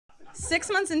6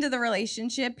 months into the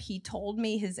relationship, he told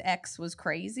me his ex was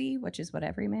crazy, which is what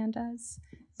every man does.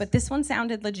 But this one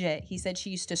sounded legit. He said she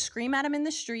used to scream at him in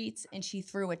the streets and she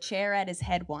threw a chair at his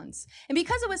head once. And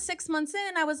because it was 6 months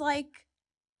in, I was like,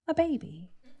 a baby.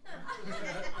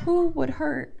 Who would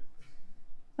hurt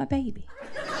a baby?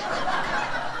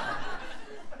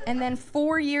 And then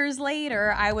 4 years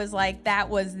later, I was like, that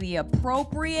was the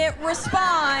appropriate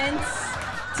response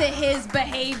to his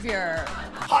behavior.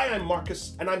 Hi, I'm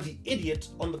Marcus, and I'm the idiot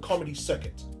on the comedy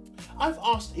circuit. I've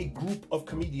asked a group of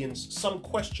comedians some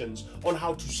questions on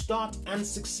how to start and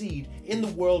succeed in the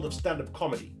world of stand-up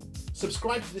comedy.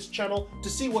 Subscribe to this channel to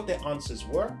see what their answers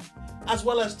were, as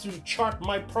well as to chart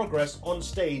my progress on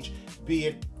stage, be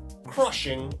it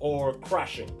crushing or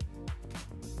crashing.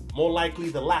 More likely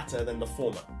the latter than the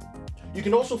former. You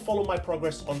can also follow my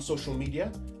progress on social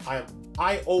media. I am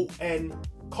ION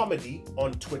Comedy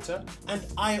on Twitter and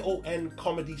ION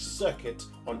Comedy Circuit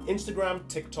on Instagram,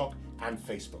 TikTok, and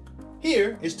Facebook.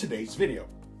 Here is today's video.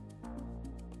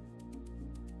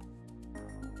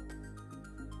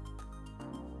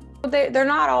 They're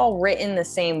not all written the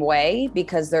same way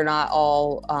because they're not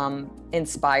all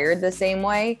inspired the same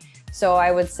way. So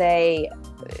I would say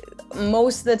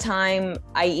most of the time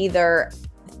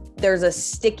there's a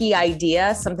sticky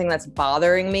idea, something that's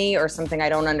bothering me or something I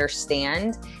don't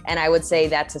understand. And I would say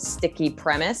that's a sticky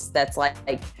premise. That's like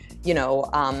you know,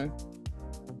 I'm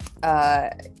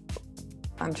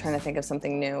trying to think of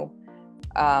something new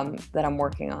that I'm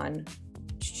working on.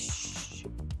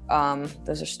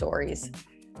 Those are stories.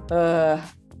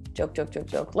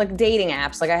 Joke. Like dating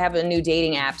apps. Like I have a new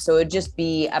dating app. So it'd just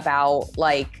be about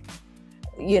like,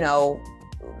 you know,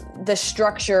 the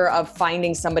structure of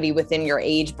finding somebody within your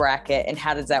age bracket and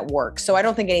how does that work. So I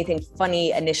don't think anything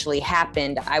funny initially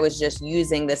happened. I was just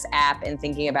using this app and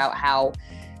thinking about how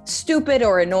stupid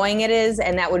or annoying it is.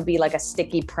 And that would be like a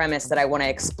sticky premise that I want to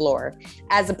explore,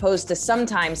 as opposed to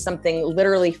sometimes something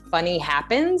literally funny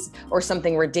happens or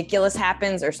something ridiculous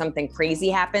happens or something crazy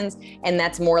happens. And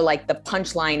that's more like the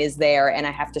punchline is there and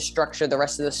I have to structure the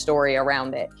rest of the story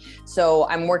around it. So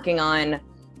I'm working on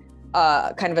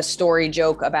kind of a story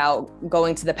joke about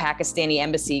going to the Pakistani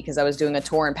embassy because I was doing a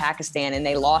tour in Pakistan and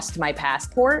they lost my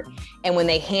passport. And when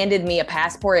they handed me a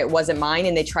passport, it wasn't mine.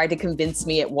 And they tried to convince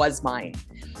me it was mine.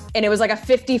 And it was like a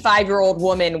 55-year-old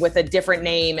woman with a different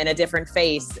name and a different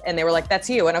face. And they were like, that's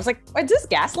you. And I was like, is this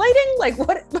gaslighting? Like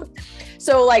what?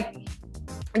 So like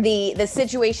the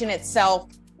situation itself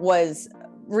was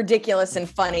ridiculous and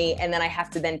funny. And then I have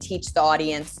to then teach the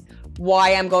audience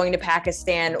why I'm going to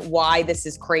Pakistan, why this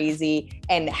is crazy,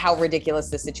 and how ridiculous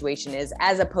the situation is,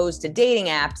 as opposed to dating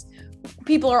apps.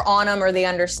 People are on them or they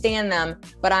understand them,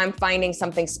 but I'm finding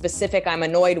something specific I'm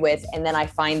annoyed with, and then I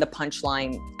find the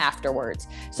punchline afterwards.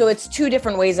 So it's two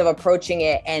different ways of approaching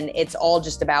it, and it's all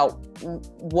just about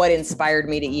what inspired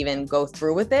me to even go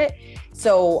through with it.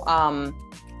 So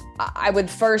I would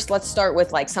first, let's start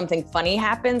with like something funny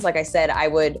happens. Like I said, I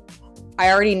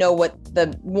already know what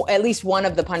at least one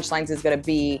of the punchlines is going to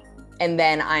be. And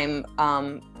then I'm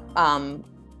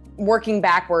working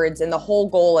backwards. And the whole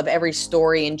goal of every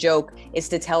story and joke is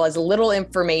to tell as little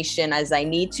information as I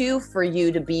need to for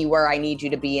you to be where I need you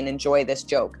to be and enjoy this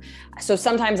joke. So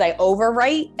sometimes I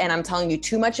overwrite and I'm telling you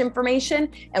too much information.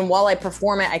 And while I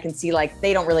perform it, I can see like,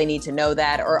 they don't really need to know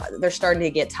that, or they're starting to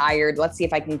get tired. Let's see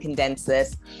if I can condense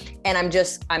this. And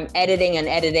I'm editing and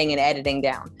editing and editing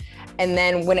down. And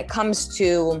then when it comes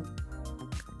to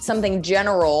something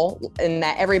general and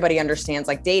that everybody understands,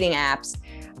 like dating apps,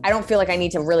 I don't feel like I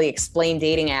need to really explain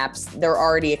dating apps. They're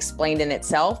already explained in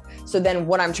itself. So then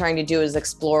what I'm trying to do is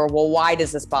explore, well, why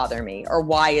does this bother me? Or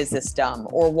why is this dumb?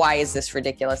 Or why is this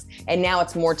ridiculous? And now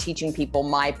it's more teaching people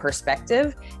my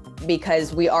perspective,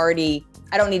 because I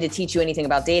don't need to teach you anything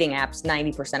about dating apps.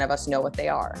 90% of us know what they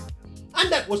are.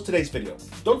 And that was today's video.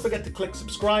 Don't forget to click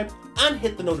subscribe and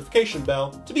hit the notification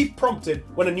bell to be prompted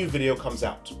when a new video comes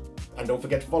out. And don't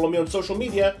forget to follow me on social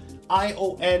media,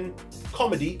 ION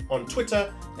Comedy on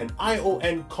Twitter and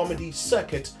ION Comedy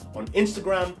Circuit on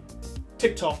Instagram,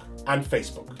 TikTok, and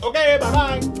Facebook. Okay,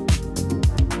 bye-bye.